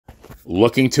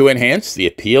Looking to enhance the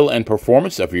appeal and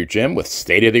performance of your gym with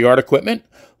state-of-the-art equipment?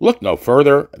 Look no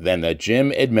further than the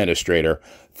Gym Administrator.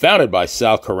 Founded by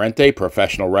Sal Corrente,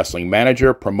 professional wrestling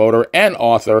manager, promoter, and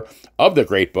author of the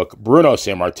great book Bruno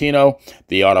Sammartino,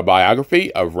 the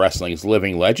autobiography of wrestling's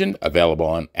living legend, available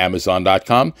on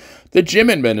Amazon.com, the Gym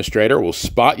Administrator will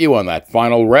spot you on that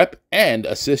final rep and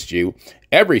assist you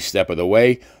every step of the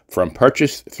way from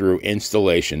purchase through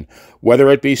installation, whether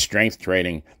it be strength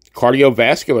training,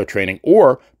 cardiovascular training,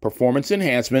 or performance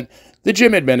enhancement. The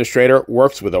Gym Administrator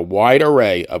works with a wide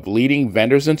array of leading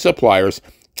vendors and suppliers,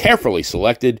 carefully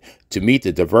selected to meet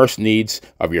the diverse needs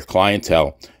of your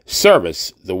clientele.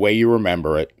 Service the way you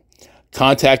remember it.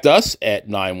 Contact us at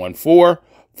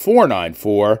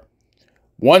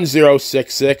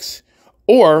 914-494-1066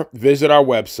 or visit our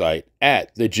website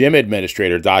at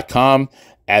thegymadministrator.com,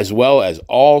 as well as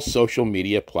all social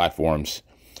media platforms.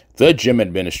 The Gym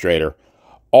Administrator.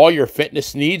 All your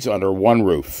fitness needs under one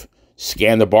roof.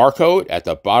 Scan the barcode at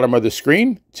the bottom of the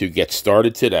screen to get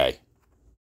started today.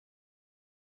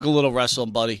 A little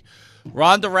wrestling, buddy.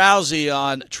 Ronda Rousey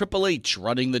on Triple H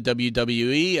running the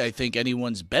WWE. I think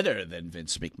anyone's better than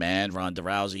Vince McMahon. Ronda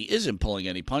Rousey isn't pulling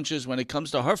any punches when it comes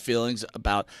to her feelings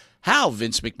about how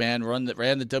Vince McMahon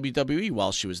ran the WWE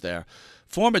while she was there.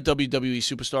 Former WWE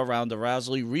superstar Ronda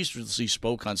Rousey recently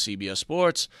spoke on CBS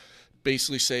Sports,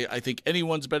 basically say, I think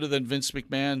anyone's better than Vince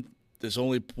McMahon. There's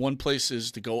only one place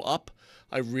is to go up.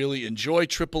 I really enjoy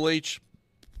Triple H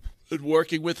and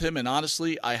working with him, and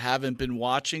honestly, I haven't been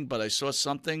watching, but I saw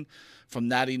something from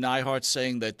Natty Neihart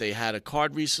saying that they had a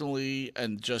card recently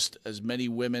and just as many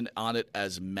women on it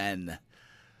as men.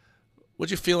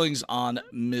 What's your feelings on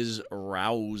Ms.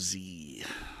 Rousey?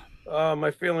 My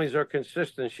feelings are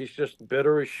consistent. She's just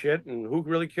bitter as shit, and who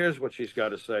really cares what she's got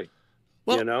to say?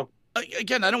 Well, you know?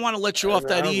 Again, I don't want to let you off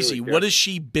that easy. Really what is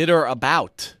she bitter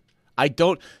about? I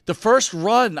don't. The first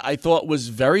run I thought was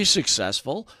very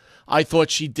successful. I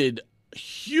thought she did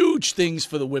huge things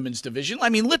for the women's division. I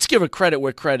mean, let's give her credit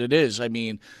where credit is. I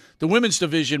mean, the women's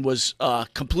division was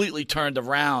completely turned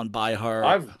around by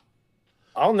her.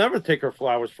 I'll never take her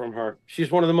flowers from her.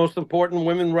 She's one of the most important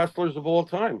women wrestlers of all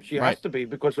time. She has to be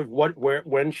because of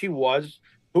when she was,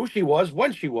 who she was,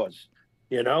 when she was.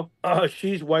 You know,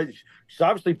 she's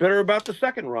obviously bitter about the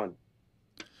second run.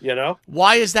 You know,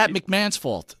 why is that McMahon's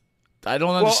fault? I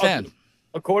don't understand.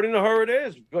 According to her, it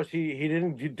is because he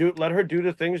didn't let her do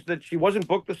the things that she wasn't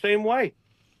booked the same way.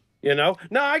 You know,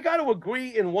 now I got to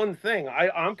agree in one thing.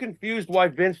 I'm confused why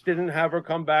Vince didn't have her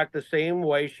come back the same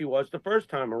way she was the first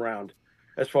time around,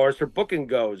 as far as her booking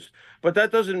goes. But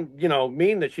that doesn't,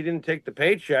 mean that she didn't take the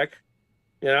paycheck.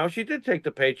 You know, she did take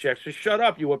the paycheck. So shut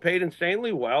up. You were paid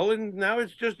insanely well, and now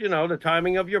it's just, the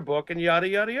timing of your book and yada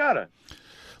yada yada.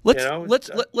 Let's. I'm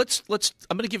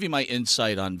going to give you my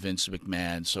insight on Vince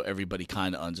McMahon so everybody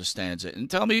kind of understands it. And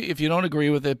tell me if you don't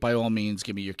agree with it. By all means,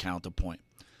 give me your counterpoint.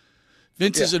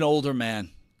 Vince is an older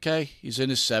man. Okay, he's in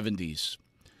his 70s.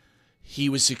 He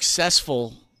was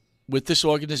successful with this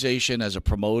organization as a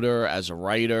promoter, as a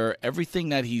writer, everything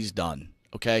that he's done.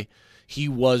 Okay, he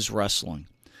was wrestling.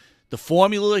 The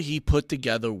formula he put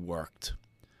together worked.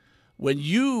 When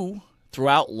you,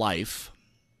 throughout life,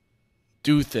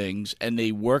 do things and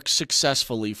they work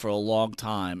successfully for a long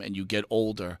time and you get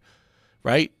older,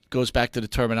 right? Goes back to the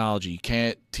terminology. You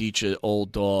can't teach an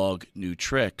old dog new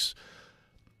tricks.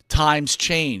 Times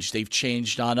change. They've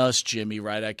changed on us, Jimmy,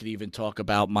 right? I could even talk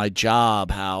about my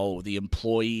job, how the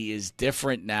employee is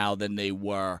different now than they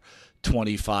were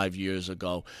 25 years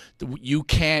ago. You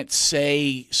can't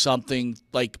say something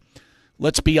like,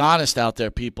 let's be honest out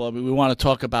there, people. I mean, we want to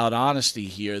talk about honesty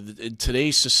here. In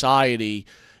today's society,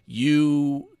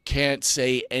 you can't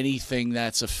say anything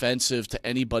that's offensive to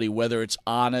anybody, whether it's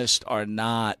honest or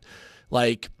not.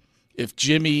 Like, if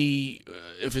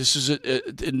this is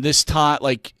in this time,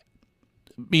 like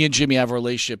me and Jimmy have a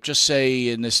relationship, just say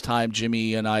in this time,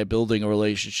 Jimmy and I building a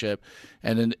relationship,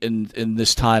 and in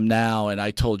this time now, and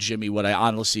I told Jimmy what I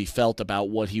honestly felt about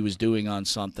what he was doing on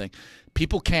something.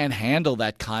 People can't handle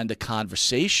that kind of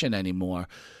conversation anymore.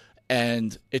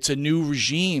 And it's a new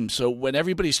regime. So when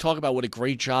everybody's talking about what a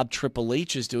great job Triple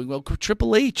H is doing, well,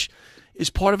 Triple H is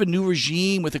part of a new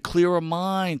regime with a clearer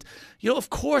mind. Of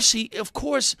course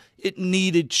it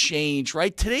needed change,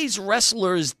 right? Today's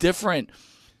wrestler is different.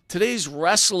 Today's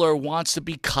wrestler wants to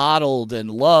be coddled and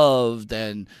loved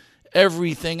and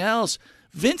everything else.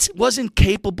 Vince wasn't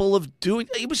capable of doing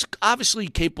 – he was obviously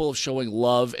capable of showing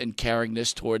love and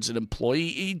caringness towards an employee.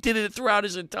 He did it throughout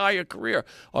his entire career,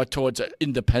 or towards an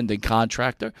independent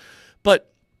contractor.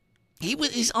 But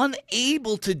he's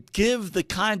unable to give the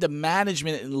kind of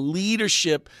management and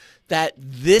leadership that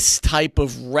this type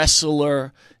of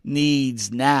wrestler needs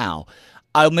now.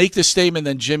 I'll make this statement,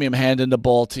 then, Jimmy, I'm handing the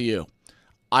ball to you.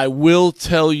 I will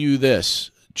tell you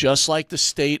this, just like the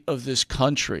state of this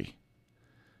country,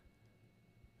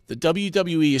 the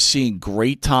WWE is seeing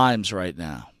great times right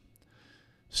now.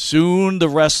 Soon the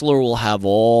wrestler will have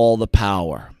all the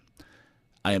power.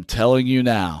 I am telling you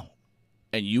now,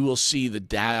 and you will see the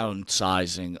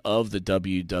downsizing of the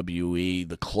WWE,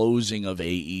 the closing of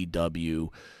AEW.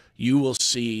 You will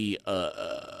see,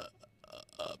 the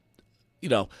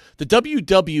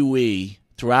WWE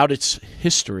throughout its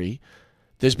history,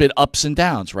 there's been ups and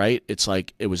downs, right? It's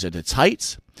like it was at its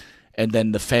heights, and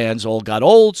then the fans all got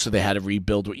old, so they had to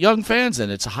rebuild with young fans,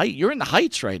 and it's a height. You're in the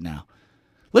heights right now.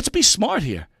 Let's be smart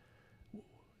here.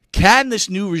 Can this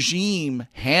new regime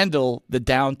handle the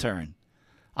downturn?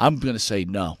 I'm going to say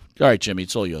no. All right, Jimmy,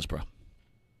 it's all yours, bro.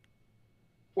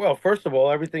 Well, first of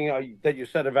all, everything that you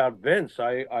said about Vince,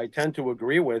 I tend to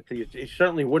agree with. He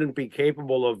certainly wouldn't be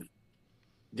capable of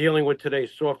dealing with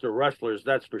today's softer wrestlers,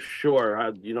 that's for sure.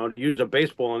 To use a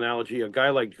baseball analogy, a guy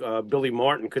like Billy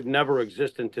Martin could never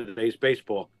exist in today's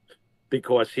baseball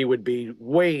because he would be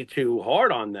way too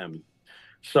hard on them.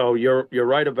 So you're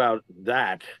right about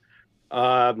that.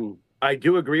 I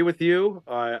do agree with you.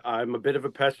 I'm a bit of a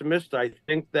pessimist. I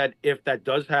think that if that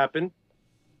does happen,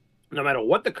 no matter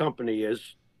what the company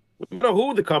is, no matter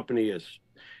who the company is,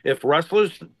 if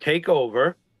wrestlers take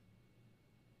over,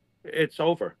 it's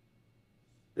over.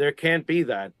 There can't be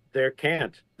that. There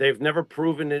can't. They've never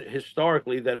proven it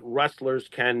historically that wrestlers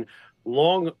can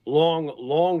long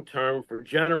term for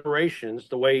generations,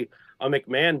 the way a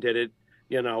McMahon did it.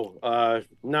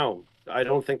 No, I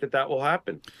don't think that will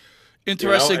happen.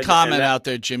 Interesting comment out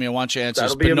there, Jimmy. I want you to answer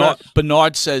this.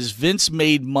 Bernard says Vince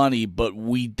made money, but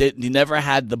he never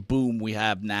had the boom we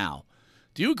have now.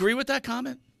 Do you agree with that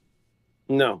comment?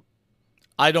 No.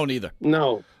 I don't either.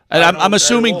 No. And I'm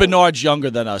assuming Bernard's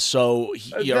younger than us, so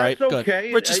you're right. That's okay.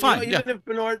 Good. Which is fine.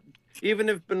 Even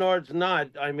if Bernard's not,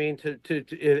 I mean,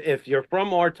 if you're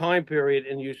from our time period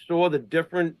and you saw the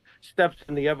different steps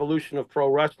in the evolution of pro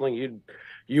wrestling,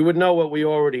 you would know what we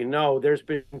already know. There's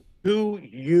been 2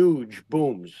 huge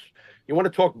booms. You want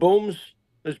to talk booms?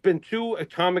 There's been 2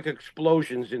 atomic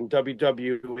explosions in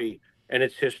WWE and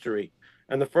its history.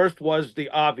 And the first was the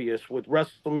obvious with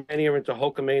WrestleMania into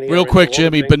Hulkamania. Real quick,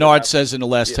 Jimmy, Bernard says in the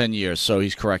last 10 years, so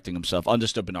he's correcting himself.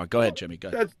 Understood, Bernard. Go ahead, Jimmy. Go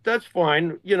ahead. That's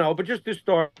fine, but just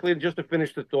historically, just to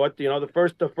finish the thought, the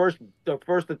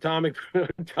first atomic,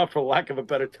 for lack of a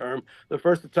better term, the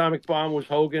first atomic bomb was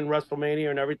Hogan, WrestleMania,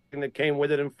 and everything that came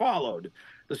with it and followed.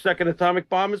 The second atomic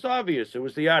bomb is obvious. It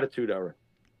was the Attitude Era.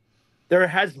 There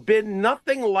has been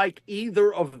nothing like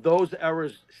either of those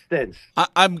eras since.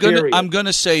 I'm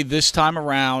gonna say this time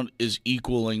around is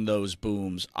equaling those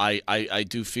booms. I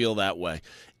do feel that way.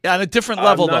 On a different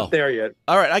level, though. I'm not there yet.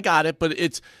 All right, I got it, but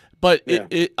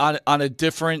on a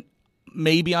different,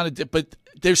 but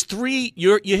there's 3.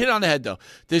 You hit on the head though.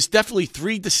 There's definitely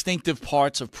 3 distinctive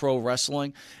parts of pro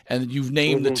wrestling, and you've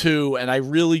named the 2, and I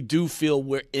really do feel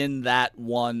we're in that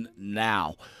one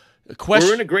now.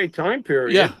 We're in a great time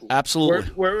period. Yeah,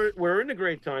 absolutely. We're in a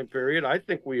great time period. I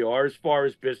think we are, as far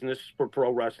as business for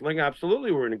pro wrestling.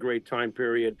 Absolutely, we're in a great time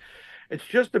period. It's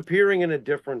just appearing in a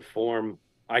different form,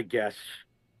 I guess.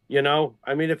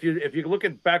 I mean, if you look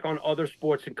back on other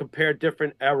sports and compare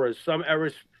different eras, some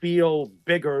eras feel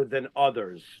bigger than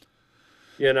others.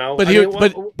 But here's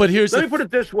let me put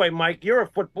it this way, Mike. You're a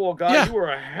football guy. Yeah. You were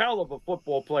a hell of a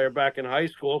football player back in high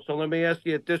school. So let me ask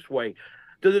you it this way.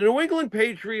 Do the New England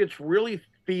Patriots really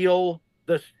feel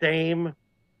the same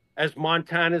as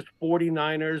Montana's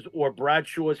 49ers or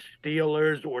Bradshaw's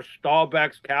Steelers or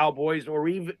Staubach's Cowboys or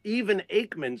even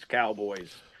Aikman's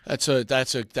Cowboys? That's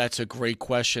a great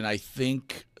question. I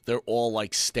think they're all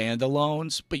like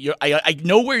standalones, but I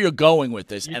know where you're going with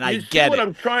this, and I get it. What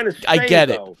I'm trying to say, I get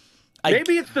though.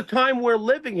 Maybe it's the time we're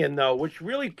living in, though, which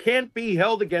really can't be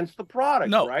held against the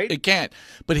product, right? No, it can't.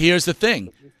 But here's the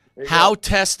thing. How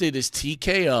tested is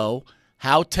TKO?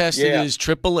 How tested is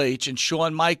Triple H and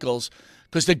Shawn Michaels?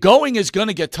 Because the going is going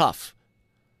to get tough.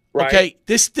 Right. Okay,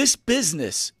 this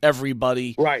business,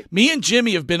 everybody. Right. Me and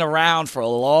Jimmy have been around for a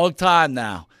long time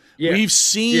now. Yeah. We've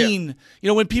seen,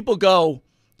 when people go,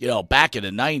 back in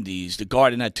the 90s, the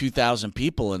Garden had 2,000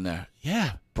 people in there.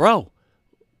 Yeah, bro.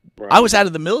 Right. I was out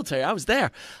of the military. I was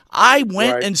there. I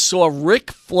went and saw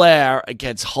Ric Flair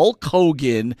against Hulk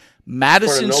Hogan,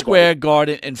 Madison Square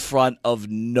Garden, in front of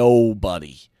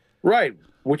nobody. Right,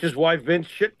 which is why Vince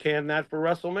shit-canned that for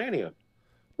WrestleMania.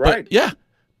 Right.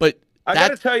 But I got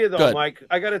to tell you, though, Mike,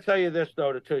 I got to tell you this,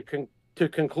 though, to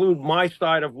conclude my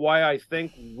side of why I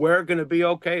think we're going to be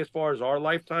okay as far as our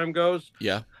lifetime goes.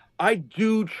 Yeah. I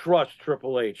do trust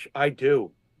Triple H. I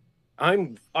do.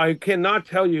 I cannot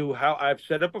tell you how I've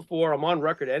said it before. I'm on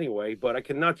record anyway, but I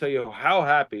cannot tell you how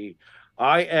happy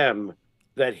I am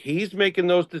that he's making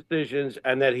those decisions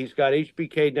and that he's got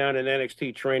HBK down in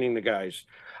NXT training the guys.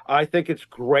 I think it's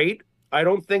great. I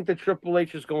don't think that Triple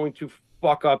H is going to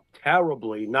fuck up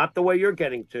terribly, not the way you're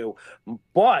getting to,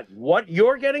 but what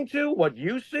you're getting to, what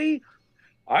you see,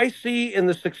 I see in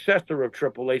the successor of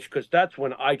Triple H, because that's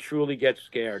when I truly get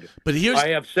scared. But I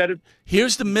have said it.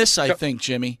 Here's the miss, I think,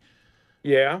 Jimmy.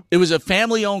 Yeah. It was a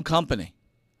family-owned company.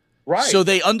 Right. So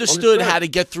they understood how to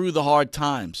get through the hard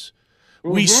times.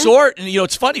 Mm-hmm. We saw it, and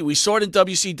it's funny, we saw it in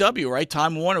WCW, right?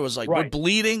 Time Warner was like, right. We're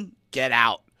bleeding, get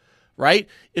out, right?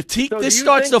 If this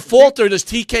starts to falter, does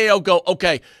TKO go,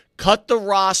 okay, cut the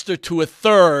roster to a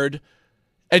third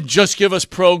and just give us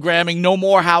programming, no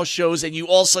more house shows, and you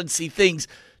all of a sudden see things,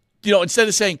 instead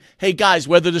of saying, hey, guys,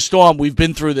 weather the storm, we've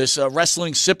been through this,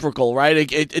 wrestling cyclical,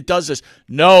 right? It does this.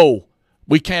 No,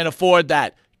 we can't afford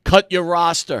that. Cut your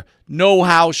roster. No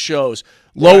house shows.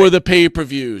 Lower the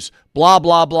pay-per-views. Blah,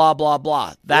 blah, blah, blah,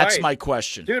 blah. That's my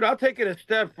question. Dude, I'll take it a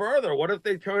step further. What if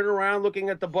they turn around looking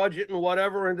at the budget and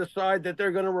whatever and decide that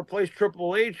they're going to replace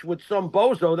Triple H with some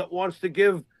bozo that wants to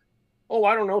give,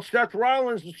 I don't know, Seth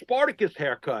Rollins the Spartacus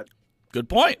haircut? Good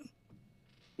point.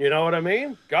 You know what I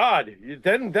mean? God,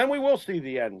 then we will see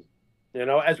the end,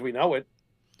 as we know it.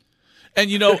 And,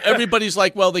 everybody's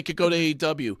like, well, they could go to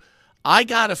AEW. I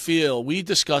got to feel, we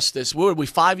discussed this, are we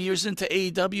 5 years into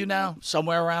AEW now?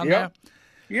 Somewhere around there?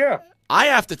 Yeah. I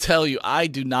have to tell you, I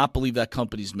do not believe that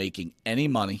company's making any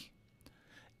money.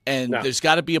 And there's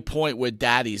got to be a point where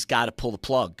Daddy's got to pull the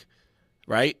plug,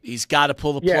 right? He's got to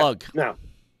pull the plug. No.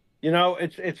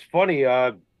 It's funny.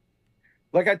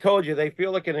 Like I told you, they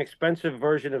feel like an expensive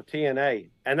version of TNA.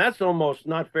 And that's almost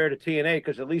not fair to TNA,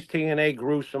 because at least TNA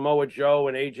grew Samoa Joe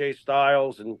and AJ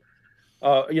Styles and,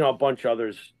 a bunch of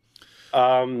others.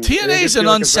 TNA's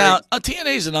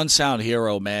an unsound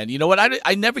hero, man. You know what?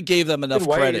 I never gave them enough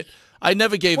credit. I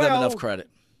never gave them enough credit.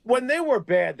 When they were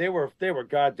bad, they were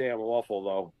goddamn awful,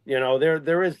 though.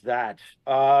 There is that.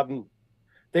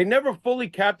 They never fully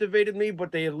captivated me,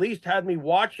 but they at least had me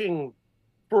watching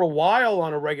for a while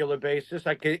on a regular basis.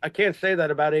 I can't say that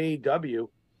about AEW.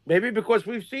 Maybe because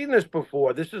we've seen this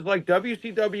before. This is like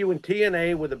WCW and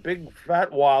TNA with a big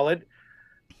fat wallet.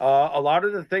 A lot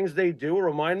of the things they do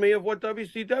remind me of what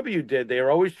WCW did. They are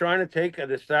always trying to take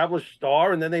an established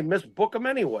star, and then they misbook them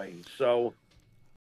anyway. So,